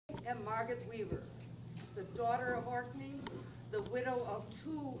Margyt Weaver, the daughter of Orkney, the widow of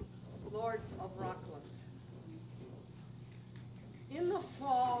 2 lords of Rockland. In the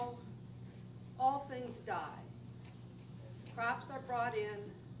fall, all things die. Crops are brought in,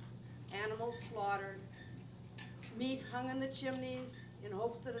 animals slaughtered, meat hung in the chimneys in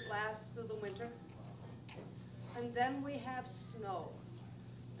hopes that it lasts through the winter. And then we have snow,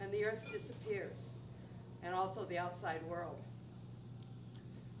 and the earth disappears, and also the outside world.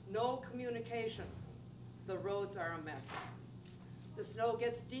 No communication. The roads are a mess. The snow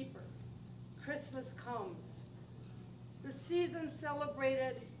gets deeper. Christmas comes. The season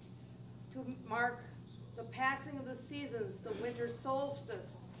celebrated to mark the passing of the seasons, the winter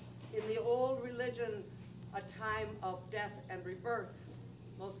solstice, in the old religion, a time of death and rebirth,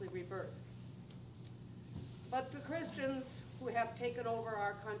 mostly rebirth. But the Christians who have taken over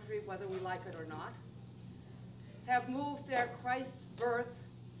our country, whether we like it or not, have moved their Christ's birth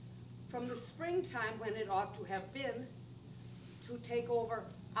from the springtime when it ought to have been to take over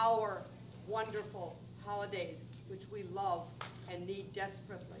our wonderful holidays, which we love and need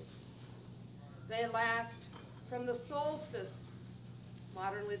desperately. They last from the solstice,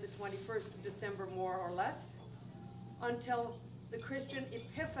 modernly the 21st of December more or less, until the Christian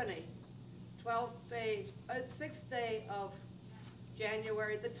Epiphany, 6th day of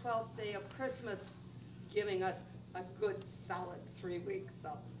January, the 12th day of Christmas, giving us a good solid 3 weeks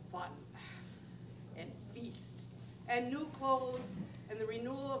of fun and feast and new clothes, and the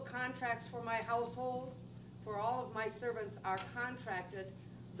renewal of contracts for my household. For all of my servants are contracted,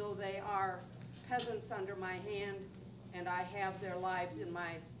 though they are peasants under my hand, and I have their lives in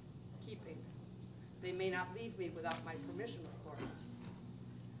my keeping. They may not leave me without my permission, of course.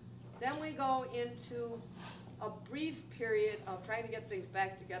 Then we go into a brief period of trying to get things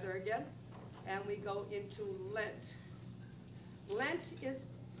back together again, and we go into Lent. Lent is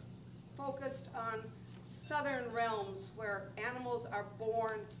focused on southern realms where animals are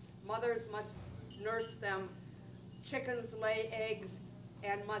born, mothers must nurse them, chickens lay eggs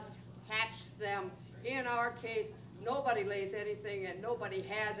and must hatch them. In our case, nobody lays anything and nobody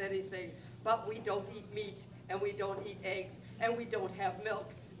has anything, but we don't eat meat and we don't eat eggs and we don't have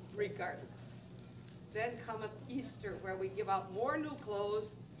milk regardless. Then cometh Easter, where we give out more new clothes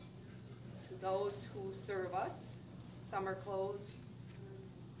to those who serve us, summer clothes,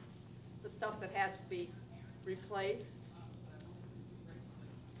 the stuff that has to be replaced.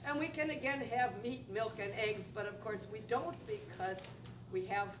 And we can again have meat, milk, and eggs, but of course we don't, because we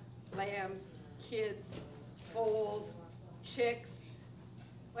have lambs, kids, foals, chicks.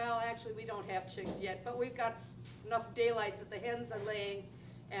 Well, actually we don't have chicks yet, but we've got enough daylight that the hens are laying,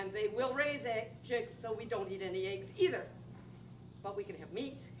 and they will raise chicks, so we don't eat any eggs either. But we can have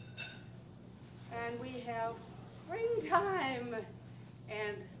meat. And we have springtime,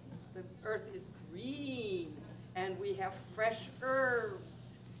 and the earth is green, and we have fresh herbs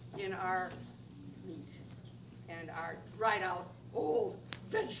in our meat, and our dried out old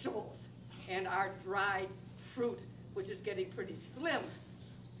vegetables, and our dried fruit, which is getting pretty slim.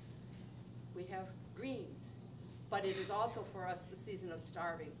 We have greens, but it is also for us the season of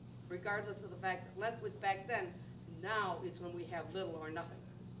starving, regardless of the fact that Lent was back then. Now is when we have little or nothing.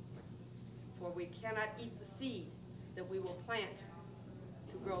 For we cannot eat the seed that we will plant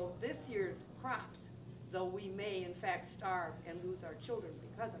to grow this year's crops, though we may in fact starve and lose our children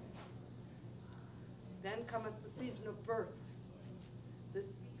because of it. Then cometh the season of birth, this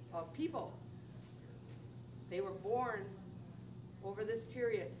of people. They were born over this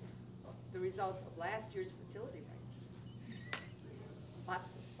period, the results of last year's fertility rites.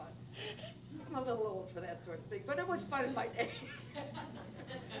 Lots of fun. I'm a little old for that sort of thing, but it was fun in my day.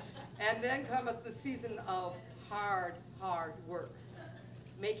 And then cometh the season of hard, hard work.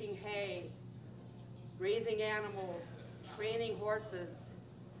 Making hay, raising animals, training horses.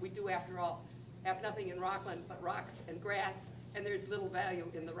 We do, after all, have nothing in Rockland but rocks and grass, and there's little value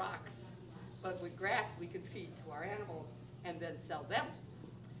in the rocks. But with grass we can feed to our animals and then sell them.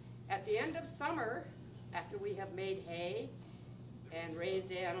 At the end of summer, after we have made hay and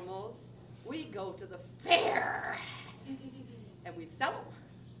raised animals, we go to the fair and we sell them.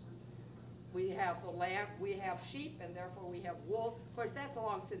 We have the lamb, we have sheep, and therefore we have wool. Of course, that's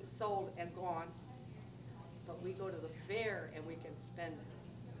long since sold and gone. But we go to the fair and we can spend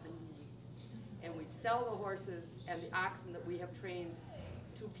money. And we sell the horses and the oxen that we have trained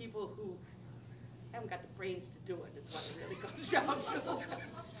to people who haven't got the brains to do it. It's what it really comes down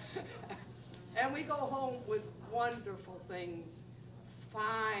to. And we go home with wonderful things,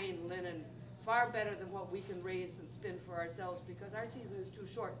 fine linen, far better than what we can raise and spin for ourselves, because our season is too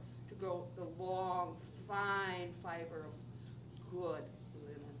short to grow the long, fine fiber of good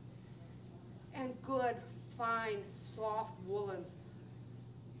linen. and good, fine, soft woolens.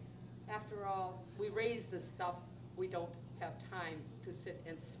 After all, we raise this stuff. We don't have time to sit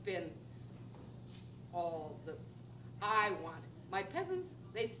and spin all the, I want. My peasants,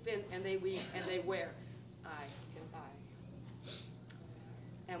 they spin and they weave and they wear. I can buy.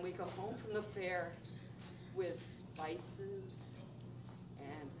 And we go home from the fair with spices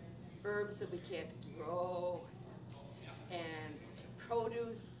and herbs that we can't grow and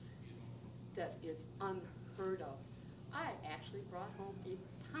produce that is unheard of. I actually brought home a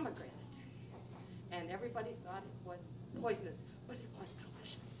pomegranate, and everybody thought it was poisonous, but it was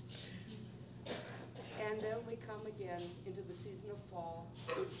delicious. And then we come again into the season of fall,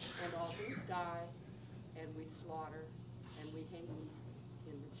 and all things die, and we slaughter, and we hang meat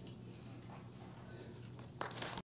in the chimney.